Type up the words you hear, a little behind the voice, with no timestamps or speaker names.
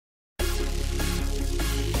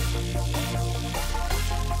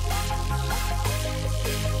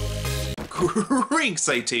Greetings,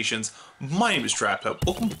 citations. My name is DrapPep.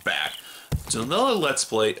 Welcome back to another Let's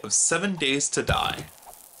Play of 7 Days to Die.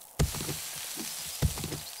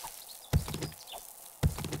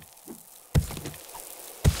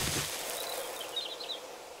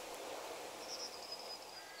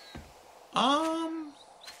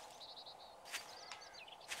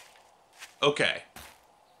 Okay.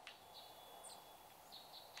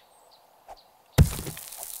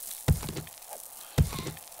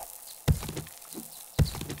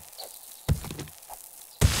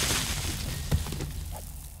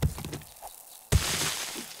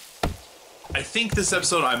 I think this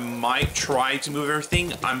episode I might try to move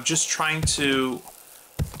everything. I'm just trying to,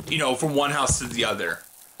 from one house to the other.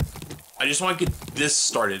 I just want to get this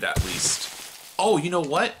started at least. Oh, you know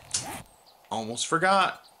what? Almost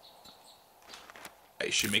forgot. I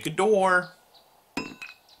should make a door.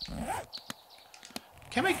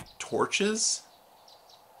 Can I make torches?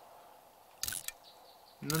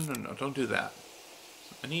 No, don't do that.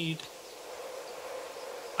 I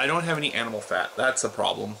don't have any animal fat. That's a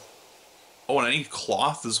problem. Oh, and I need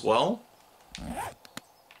cloth as well?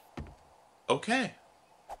 Okay.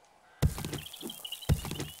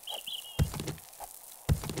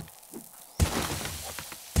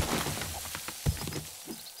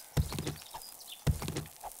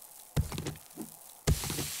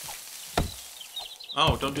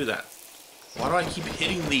 Oh, don't do that. Why do I keep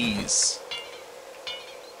hitting these?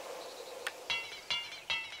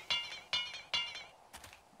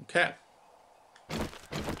 Okay.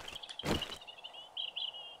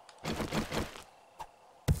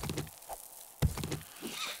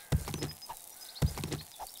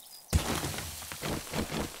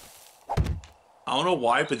 I don't know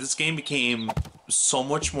why, but this game became so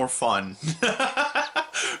much more fun.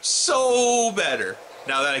 So better.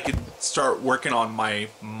 Now that I can start working on my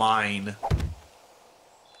mine.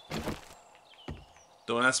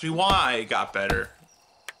 Don't ask me why it got better.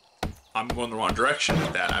 I'm going the wrong direction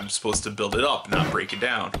with that. I'm supposed to build it up, not break it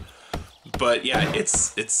down. But yeah,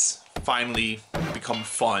 it's finally become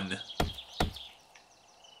fun.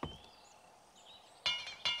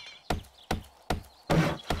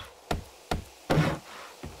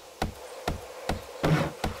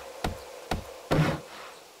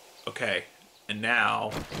 Okay, and now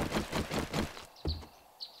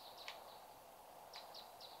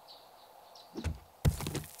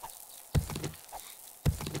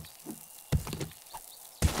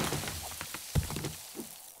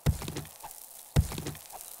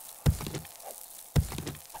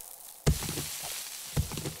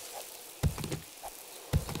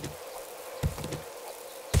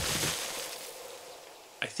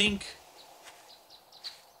I think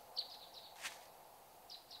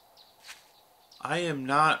I am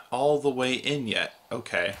not all the way in yet.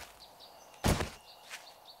 Okay. I'm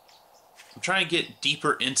trying to get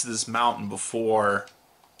deeper into this mountain before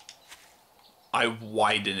I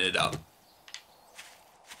widen it up.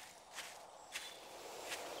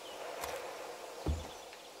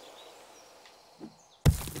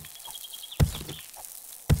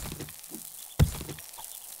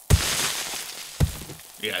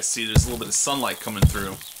 Yeah, I see there's a little bit of sunlight coming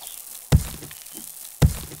through.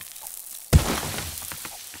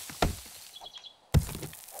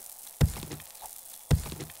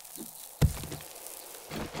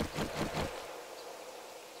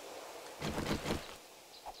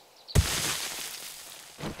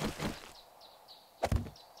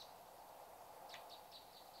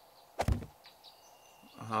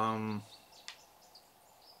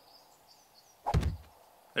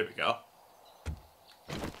 There we go.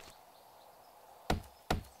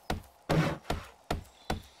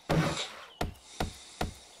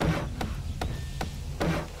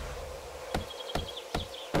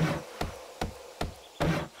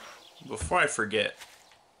 Before I forget,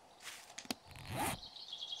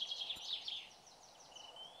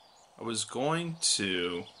 I was going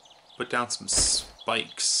to put down some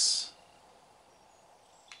spikes.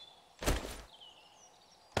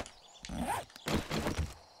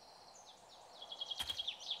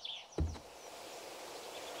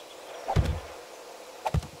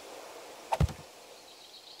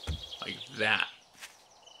 Like that.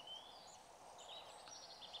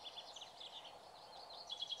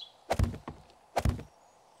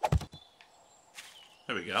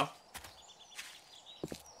 There we go.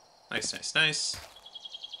 Nice, nice, nice.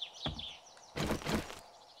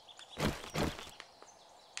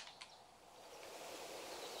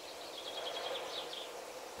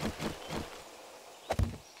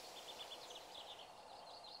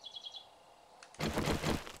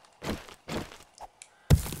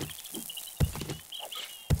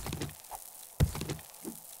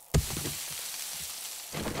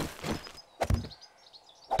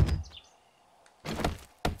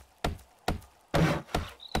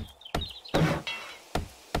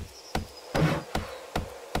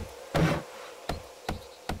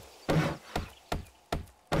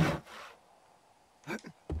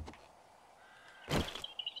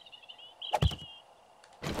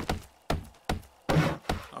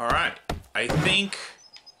 Alright. I think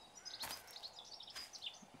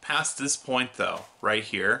past this point, though, right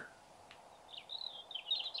here,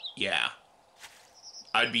 yeah,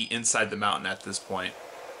 I'd be inside the mountain at this point.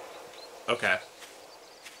 Okay.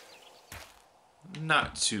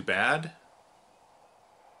 Not too bad.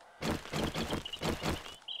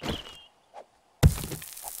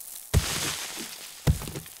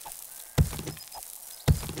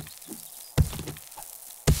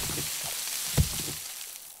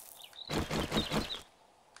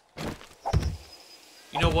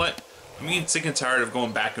 You know what? I'm getting sick and tired of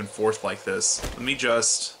going back and forth like this. Let me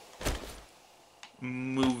just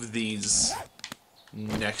move these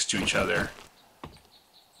next to each other.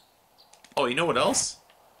 Oh, you know what else?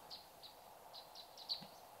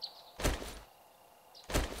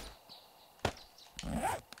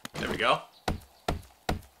 There we go.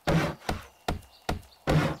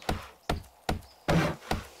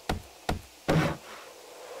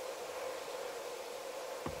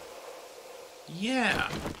 Yeah.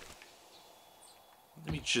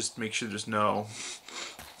 Let me just make sure there's no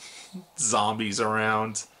zombies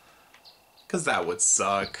around, 'cause that would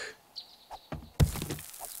suck.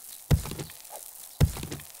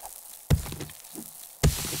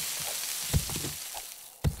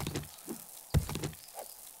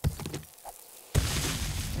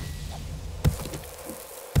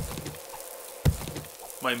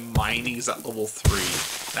 My mining's at level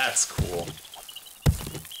 3. That's cool.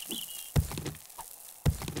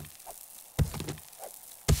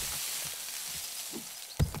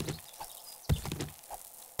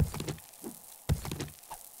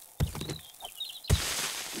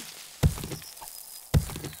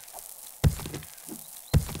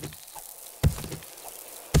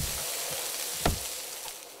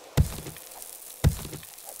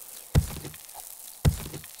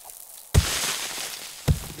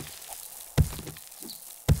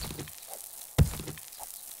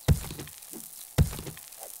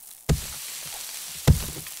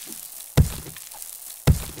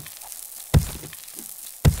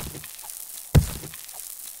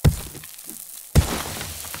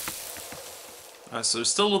 So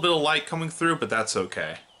there's still a little bit of light coming through, but that's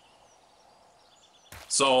okay.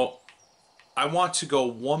 So I want to go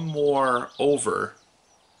one more over,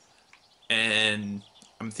 and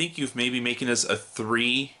I'm thinking of maybe making this a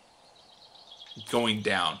 3 going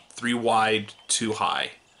down. 3 wide, 2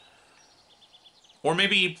 high. Or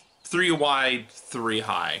maybe 3 wide, 3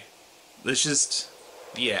 high. Let's just,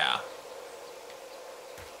 yeah.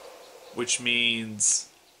 Which means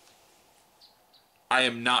I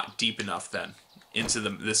am not deep enough then into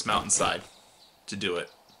this mountainside to do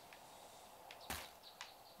it.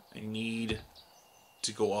 I need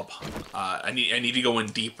to go up. I need to go in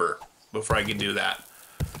deeper before I can do that.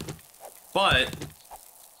 But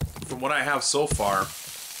from what I have so far,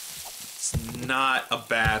 it's not a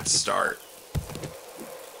bad start.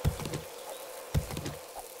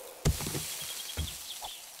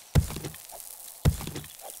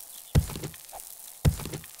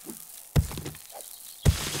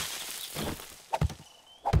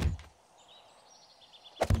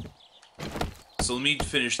 So let me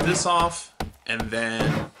finish this off, and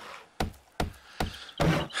then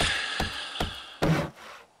I'm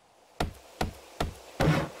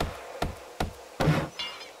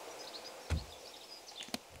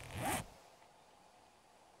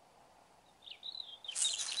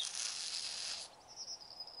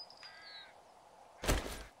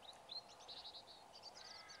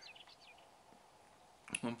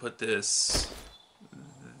gonna put this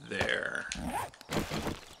there.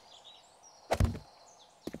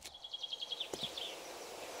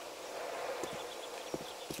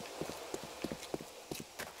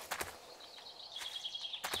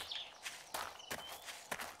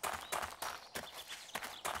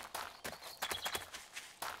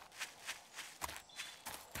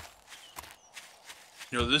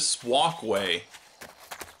 You know, this walkway,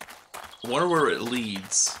 I wonder where it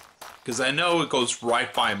leads. Because I know it goes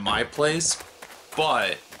right by my place,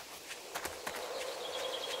 but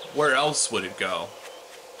where else would it go?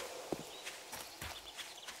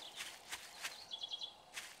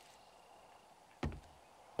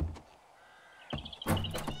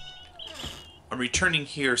 I'm returning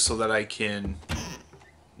here so that I can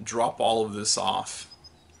drop all of this off.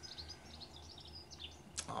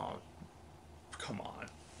 Oh, come on.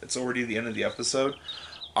 It's already the end of the episode.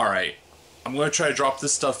 Alright. I'm going to try to drop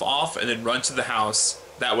this stuff off and then run to the house.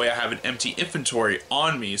 That way I have an empty inventory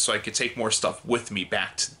on me so I can take more stuff with me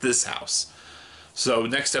back to this house. So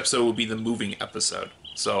next episode will be the moving episode.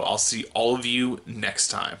 So I'll see all of you next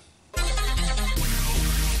time.